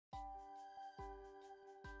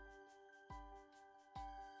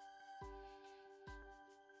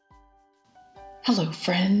Hello,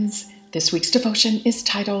 friends. This week's devotion is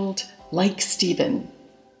titled, Like Stephen.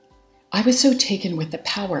 I was so taken with the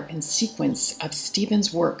power and sequence of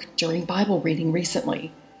Stephen's work during Bible reading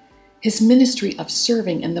recently. His ministry of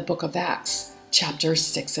serving in the book of Acts, chapters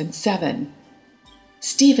 6 and 7.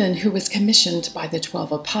 Stephen, who was commissioned by the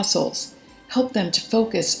 12 apostles, helped them to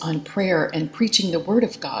focus on prayer and preaching the word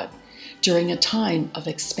of God during a time of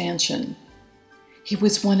expansion. He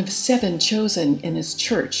was one of 7 chosen in his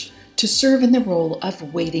church to serve in the role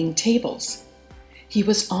of waiting tables. He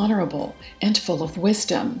was honorable and full of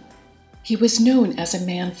wisdom. He was known as a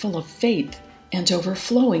man full of faith and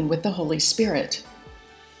overflowing with the Holy Spirit.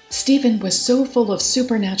 Stephen was so full of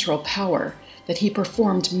supernatural power that he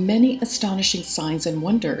performed many astonishing signs and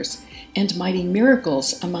wonders and mighty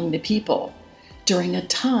miracles among the people during a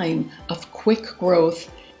time of quick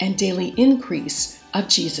growth and daily increase of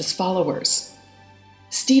Jesus' followers.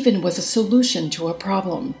 Stephen was a solution to a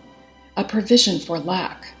problem, a provision for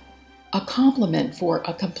lack, a compliment for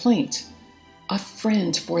a complaint, a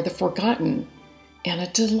friend for the forgotten, and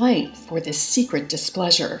a delight for the secret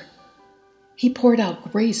displeasure. He poured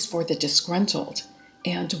out grace for the disgruntled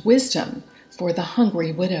and wisdom for the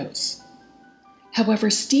hungry widows. However,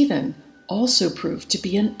 Stephen also proved to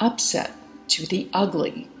be an upset to the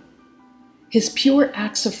ugly. His pure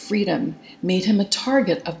acts of freedom made him a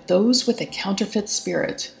target of those with a counterfeit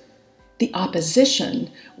spirit. The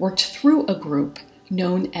opposition worked through a group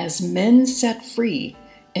known as Men Set Free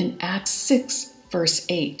in Acts 6, verse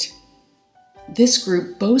 8. This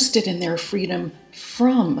group boasted in their freedom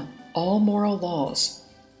from all moral laws.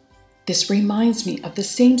 This reminds me of the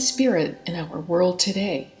same spirit in our world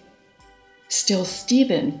today. Still,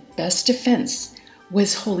 Stephen's best defense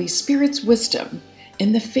was Holy Spirit's wisdom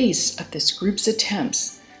in the face of this group's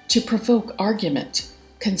attempts to provoke argument,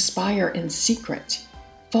 conspire in secret,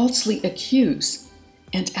 falsely accuse,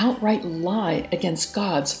 and outright lie against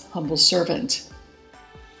God's humble servant.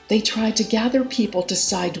 They tried to gather people to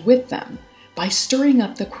side with them by stirring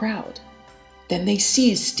up the crowd. Then they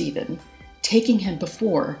seized Stephen, taking him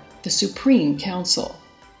before the Supreme Council.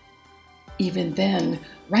 Even then,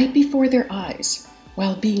 right before their eyes,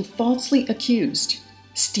 while being falsely accused,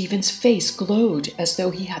 Stephen's face glowed as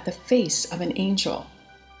though he had the face of an angel.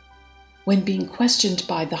 When being questioned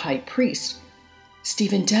by the high priest,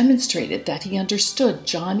 Stephen demonstrated that he understood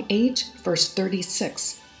John 8, verse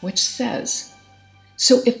 36, which says,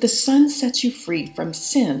 "So if the Son sets you free from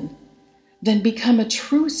sin, then become a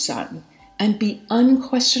true son and be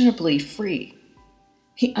unquestionably free."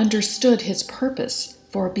 He understood his purpose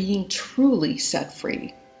for being truly set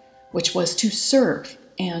free, which was to serve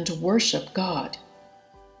and worship God.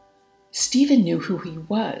 Stephen knew who he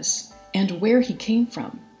was and where he came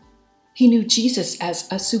from. He knew Jesus as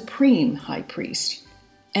a supreme high priest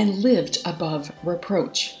and lived above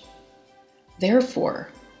reproach. Therefore,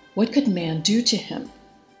 what could man do to him?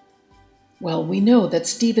 Well, we know that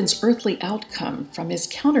Stephen's earthly outcome from his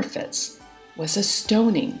counterfeits was a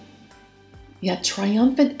stoning. Yet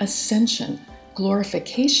triumphant ascension,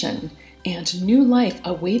 glorification, and new life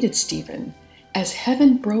awaited Stephen as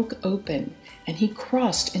heaven broke open and he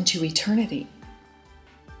crossed into eternity.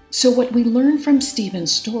 So what we learn from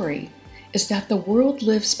Stephen's story is that the world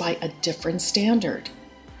lives by a different standard,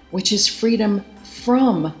 which is freedom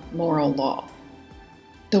from moral law.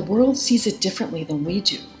 The world sees it differently than we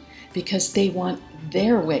do because they want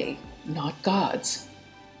their way, not God's.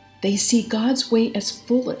 They see God's way as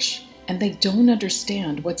foolish, and they don't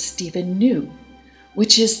understand what Stephen knew,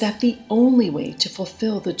 which is that the only way to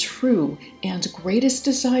fulfill the true and greatest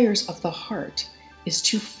desires of the heart is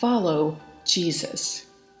to follow Jesus.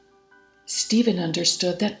 Stephen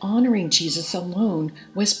understood that honoring Jesus alone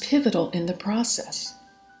was pivotal in the process.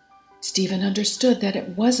 Stephen understood that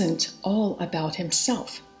it wasn't all about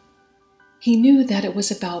himself. He knew that it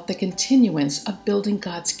was about the continuance of building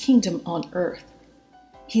God's kingdom on earth.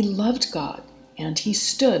 He loved God, and he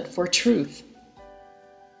stood for truth.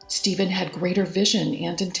 Stephen had greater vision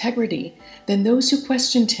and integrity than those who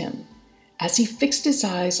questioned him as he fixed his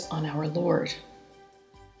eyes on our Lord.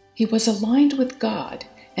 He was aligned with God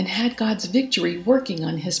and had God's victory working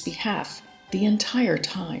on his behalf the entire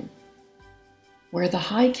time. Where the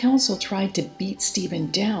high council tried to beat Stephen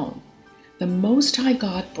down, the Most High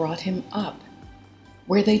God brought him up.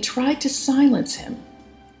 Where they tried to silence him,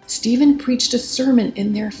 Stephen preached a sermon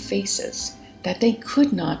in their faces that they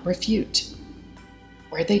could not refute.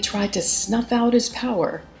 Where they tried to snuff out his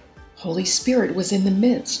power, Holy Spirit was in the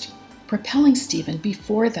midst, propelling Stephen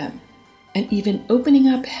before them, and even opening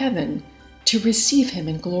up heaven to receive him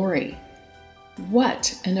in glory.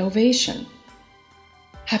 What an ovation!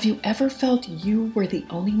 Have you ever felt you were the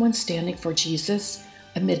only one standing for Jesus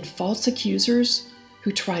amid false accusers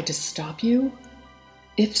who tried to stop you?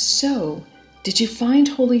 If so, did you find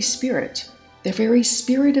Holy Spirit, the very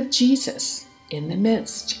Spirit of Jesus, in the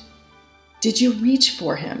midst? Did you reach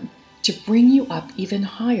for him to bring you up even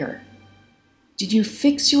higher? Did you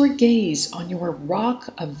fix your gaze on your rock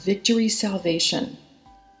of victory salvation?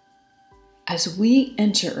 As we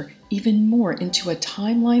enter even more into a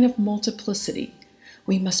timeline of multiplicity,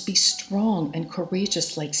 we must be strong and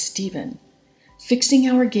courageous like Stephen, fixing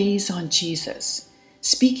our gaze on Jesus,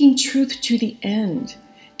 speaking truth to the end,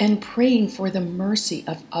 and praying for the mercy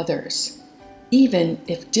of others, even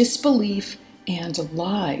if disbelief and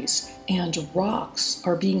lies and rocks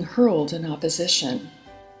are being hurled in opposition.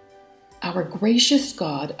 Our gracious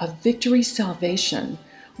God of victory salvation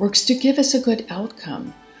works to give us a good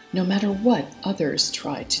outcome, no matter what others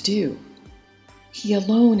try to do. He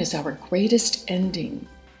alone is our greatest ending,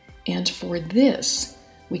 and for this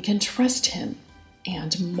we can trust him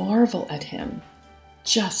and marvel at him,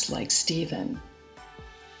 just like Stephen.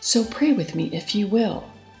 So pray with me if you will.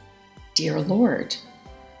 Dear Lord,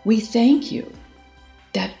 we thank you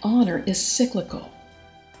that honor is cyclical,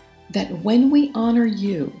 that when we honor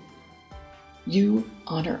you, you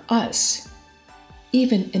honor us,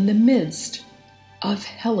 even in the midst of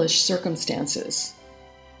hellish circumstances.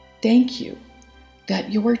 Thank you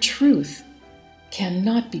that your truth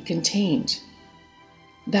cannot be contained,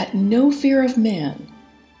 that no fear of man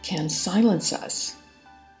can silence us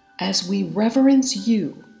as we reverence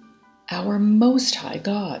you, our Most High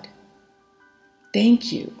God.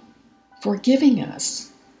 Thank you for giving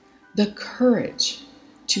us the courage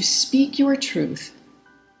to speak your truth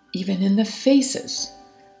even in the faces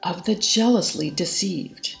of the jealously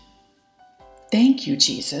deceived. Thank you,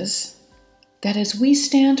 Jesus, that as we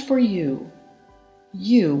stand for you,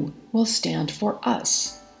 you will stand for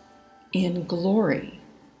us in glory.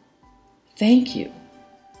 Thank you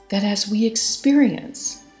that as we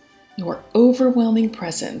experience your overwhelming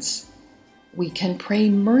presence, we can pray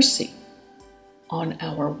mercy on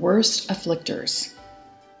our worst afflictors,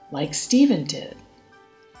 like Stephen did,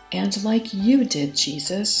 and like you did,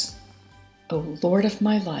 Jesus, O Lord of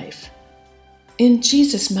my life. In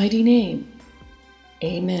Jesus' mighty name,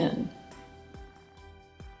 amen.